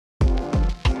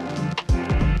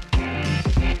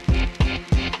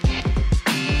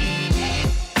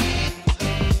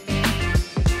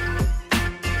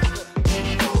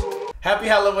Happy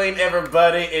Halloween,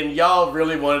 everybody. And y'all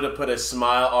really wanted to put a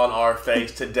smile on our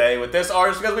face today with this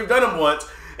artist because we've done him once.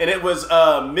 And it was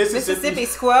Mississippi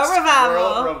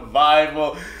Squirrel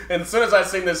Revival. And as soon as I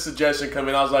seen this suggestion come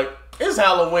in, I was like, it's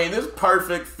Halloween. This is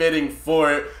perfect fitting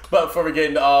for it. But before we get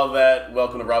into all that,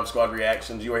 welcome to Rob Squad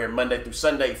Reactions. You are here Monday through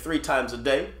Sunday, 3 times a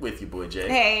day with your boy Jay.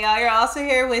 Hey, y'all. You're also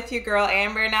here with your girl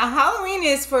Amber. Now, Halloween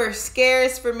is for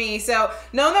scares for me. So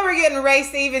knowing that we're getting Ray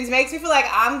Stevens makes me feel like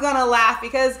I'm going to laugh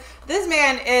because this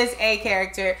man is a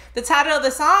character. The title of the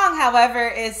song, however,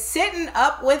 is Sittin'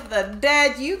 Up with the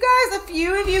Dead. You guys, a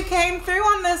few of you came through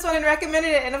on this one and recommended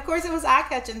it. And of course, it was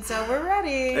eye-catching, so we're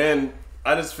ready. And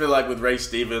I just feel like with Ray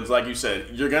Stevens, like you said,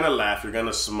 you're going to laugh, you're going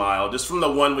to smile. Just from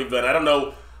the one we've done. I don't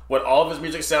know what all of his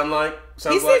music sounds like.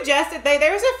 He suggested,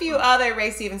 there was a few other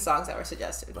Ray Stevens songs that were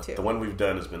suggested, but too. The one we've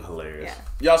done has been hilarious.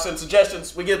 Yeah. Y'all send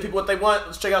suggestions. We give people what they want.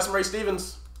 Let's check out some Ray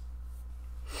Stevens.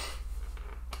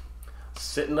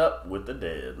 Sitting Up with the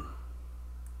Dead.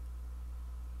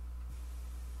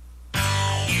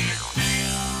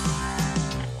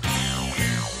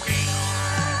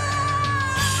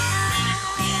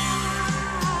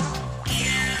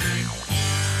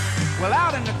 Well,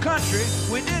 out in the country,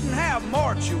 we didn't have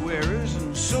mortuaries,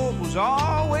 and so it was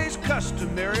always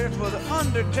customary for the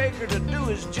undertaker to do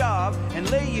his job and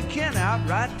lay your kin out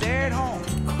right there at home.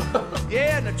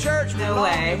 Yeah, and the church would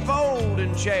loan you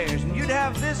folding chairs, and you'd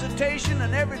have visitation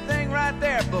and everything right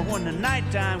there. But when the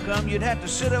nighttime come, you'd have to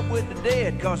sit up with the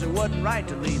dead, cause it wasn't right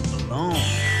to leave them alone.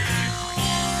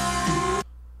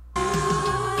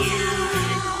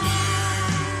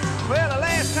 Well, the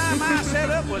last time I set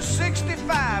up was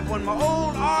 65 when my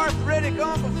old arthritic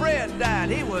Uncle Fred died.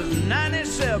 He was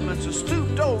 97, so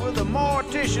stooped over, the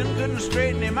mortician couldn't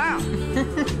straighten him out.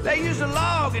 They used a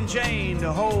logging chain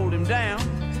to hold him down,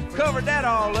 covered that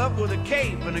all up with a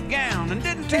cape and a gown, and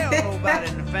didn't tell nobody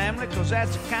in the family, cause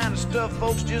that's the kind of stuff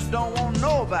folks just don't want to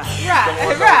know about.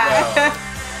 Right.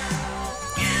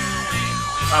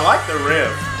 I like the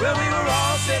riff. Well, we were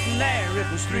all sitting there, it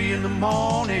was 3 in the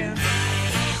morning.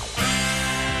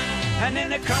 And then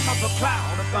there come up a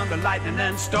cloud of thunder, lightning,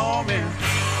 and storming.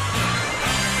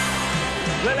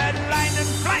 Well, that lightning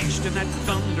flashed and that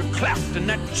thunder clapped, and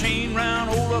that chain round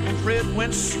old Uncle Fred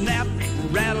went snap,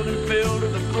 rattled and fell to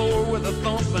the floor with a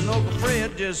thump, and Uncle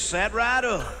Fred just sat right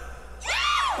up.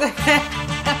 And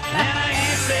I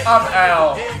ain't said I'm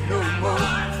Al. No more.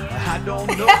 I don't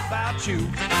know about you.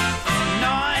 No,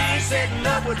 I ain't sitting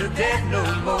up with the dead no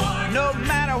more. No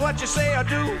matter what you say or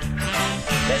do.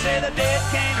 They say the dead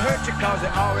can't hurt you cause they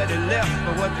already left,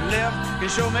 but what they left can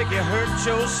sure make you hurt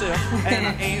yourself. And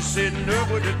I ain't sitting up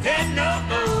with the dead no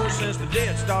more since the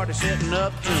dead started sitting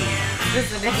up too.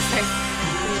 This is the next thing.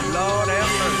 Lord have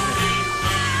mercy.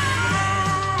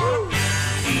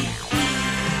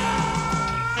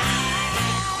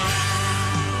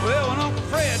 Well, when Uncle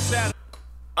Fred sat,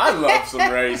 I love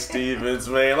some Ray Stevens,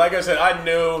 man. Like I said, I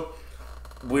knew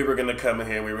we were gonna come in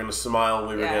here, we were gonna smile,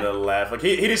 we were gonna laugh. Like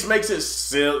he just makes it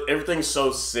silly. Everything's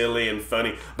so silly and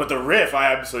funny. But the riff,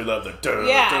 I absolutely love the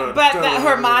but the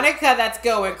harmonica that's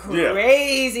going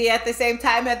crazy at the same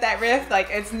time at that riff, like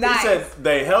it's nice. He said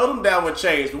they held him down with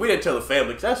chains, but we didn't tell the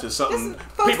family because that's just something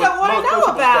folks don't want to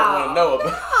know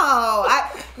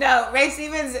about. No, Ray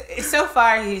Stevens. So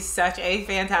far, he's such a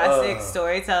fantastic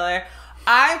storyteller.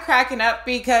 I'm cracking up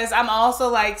because I'm also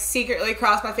like secretly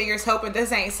crossed my fingers hoping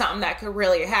this ain't something that could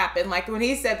really happen. Like when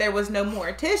he said there was no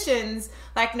morticians,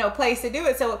 like no place to do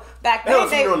it. So back then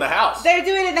they're doing it in the house. They're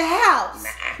doing it in the house. Nah.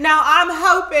 Now I'm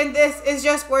hoping this is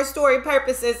just for story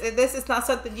purposes and this is not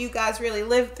something you guys really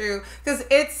lived through, because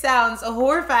it sounds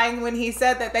horrifying when he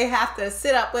said that they have to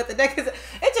sit up with the dead, because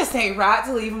it just ain't right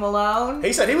to leave him alone.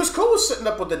 He said he was cool with sitting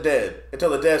up with the dead until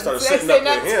the dead started sitting up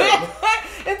with him.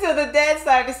 Until the dead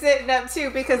started sitting up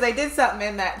too, because they did something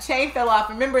and that chain fell off.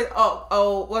 Remember,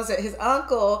 was it his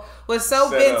uncle was so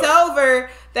bent over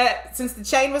that since the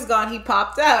chain was gone, he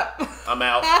popped up. I'm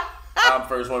out. I'm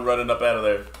first one running up out of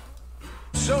there.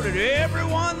 So did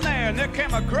everyone there, and there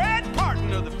came a great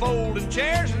parting of the folding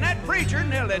chairs, and that preacher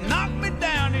nearly knocked me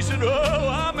down. He said, oh,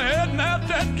 I'm heading out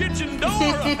that kitchen door.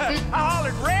 I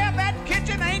hollered, Rev, that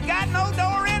kitchen ain't got no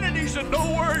door in it. He said,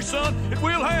 don't worry, son, it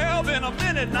will have in a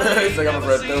minute. Now, I ain't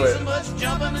never seen so much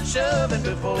jumping and shoving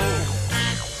before.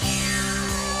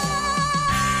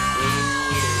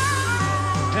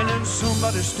 And then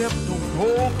somebody stepped on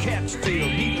old cat's tail.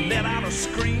 He let out a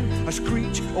scream, a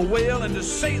screech, a wail, and to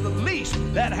say the least,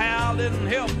 that howl didn't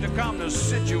help to calm the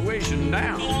situation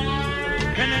down.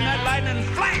 And then that lightning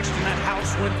flashed and that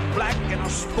house went black, and I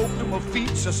spoke to my feet.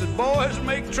 So I said, boys,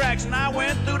 make tracks. And I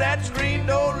went through that screen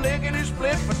door, lickety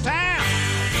split for town.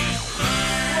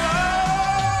 Whoa!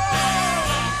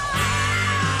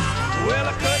 Well,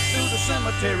 I cut through the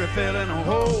cemetery, fell in a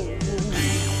hole.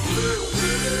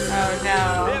 Oh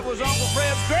no. It was Uncle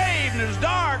Fred's grave, and it was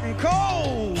dark and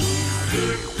cold.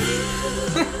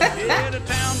 Yeah, the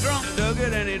town drunk dug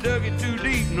it, and he dug it too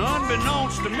deep. And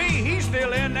unbeknownst to me, he's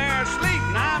still in there asleep.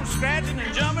 And I'm scratching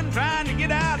and jumping, trying to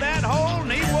get out of that hole.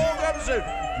 And he woke up and said,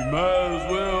 "You might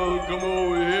as well come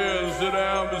over here and sit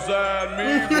down beside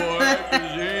me, boy,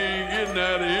 because you ain't getting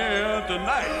out of here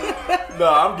tonight." No,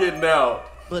 I'm getting out.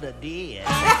 But I did.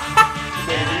 But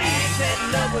I ain't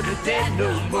setting up with the dead no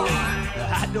more.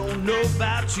 I don't know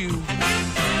about you.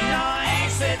 No, I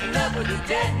ain't setting up with the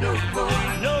dead no more.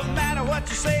 No matter what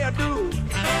you say or do.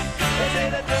 They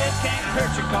say the dead can't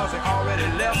hurt you cause they already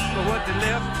left. But what they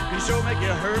left can sure make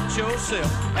you hurt yourself.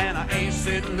 And I ain't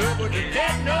sitting up with the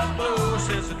dead no more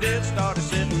since the dead started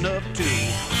sitting up too.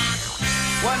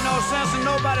 Wasn't no sense in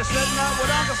nobody sitting up with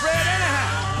Uncle Fred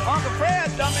anyhow. Uncle Fred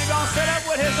dummy gonna sit up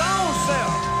with his own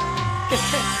self.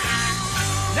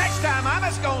 Next time I'm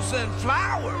just gonna send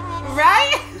flowers.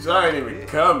 Right? I ain't even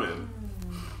coming.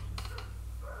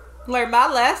 Learn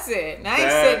my lesson. I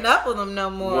ain't sitting up with them no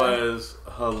more. Was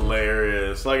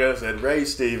hilarious. Like I said, Ray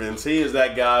Stevens, he is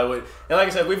that guy with, and like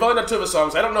I said, we've only done 2 of his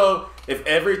songs. I don't know if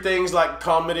everything's like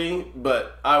comedy,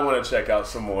 but I want to check out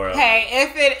some more of Hey,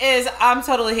 if it is, I'm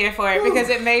totally here for it because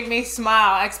it made me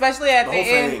smile, especially at the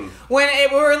end when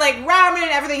we were like rhyming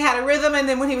and everything had a rhythm, and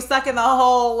then when he was stuck in the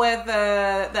hole with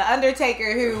the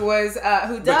Undertaker who was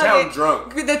who dug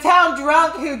the town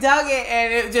drunk who dug it,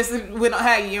 and it just went,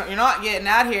 "Hey, you're not getting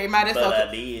out here. You might as well." But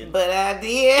I did. But I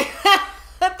did.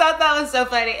 I thought that was so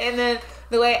funny, and then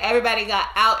the way everybody got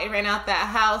out and ran out that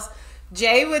house.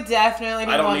 Jay would definitely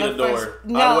be one of the first.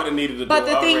 No, I wouldn't have needed a door. But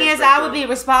the thing is, I would be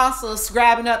responsible for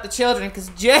grabbing up the children because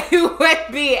Jay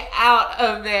would be out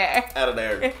of there. Out of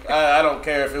there. I don't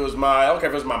care if it was I don't care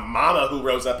if it was my mama who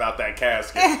rose up out that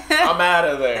casket. I'm out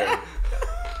of there.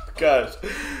 Gosh.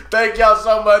 Thank y'all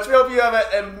so much. We hope you have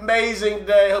an amazing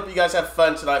day. Hope you guys have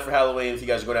fun tonight for Halloween if you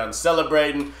guys go down and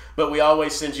celebrating. But we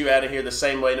always send you out of here the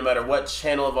same way, no matter what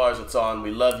channel of ours it's on. We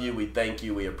love you. We thank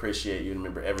you. We appreciate you. And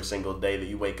remember, every single day that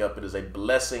you wake up, it is a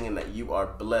blessing, and that you are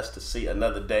blessed to see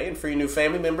another day. And for your new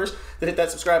family members that hit that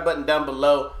subscribe button down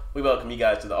below, we welcome you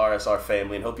guys to the RSR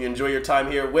family and hope you enjoy your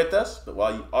time here with us. But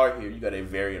while you are here, you got a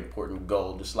very important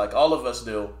goal, just like all of us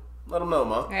do. Let them know,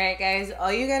 Mom. All right, guys.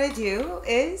 All you got to do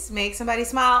is make somebody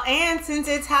smile. And since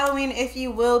it's Halloween, if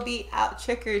you will be out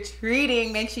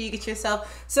trick-or-treating, make sure you get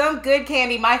yourself some good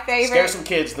candy. My favorite. Scare some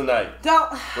kids tonight.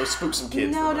 Don't. Or spook some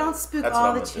kids No, tonight. don't spook That's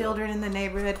all the children in the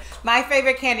neighborhood. My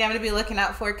favorite candy I'm going to be looking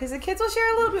out for, because the kids will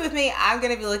share a little bit with me, I'm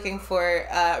going to be looking for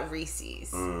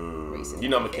Reese's. Reese's. You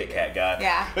know I'm a Kit Kat guy.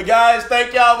 Yeah. But guys,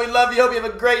 thank y'all. We love you. Hope you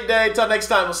have a great day. Until next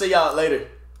time, we'll see y'all later.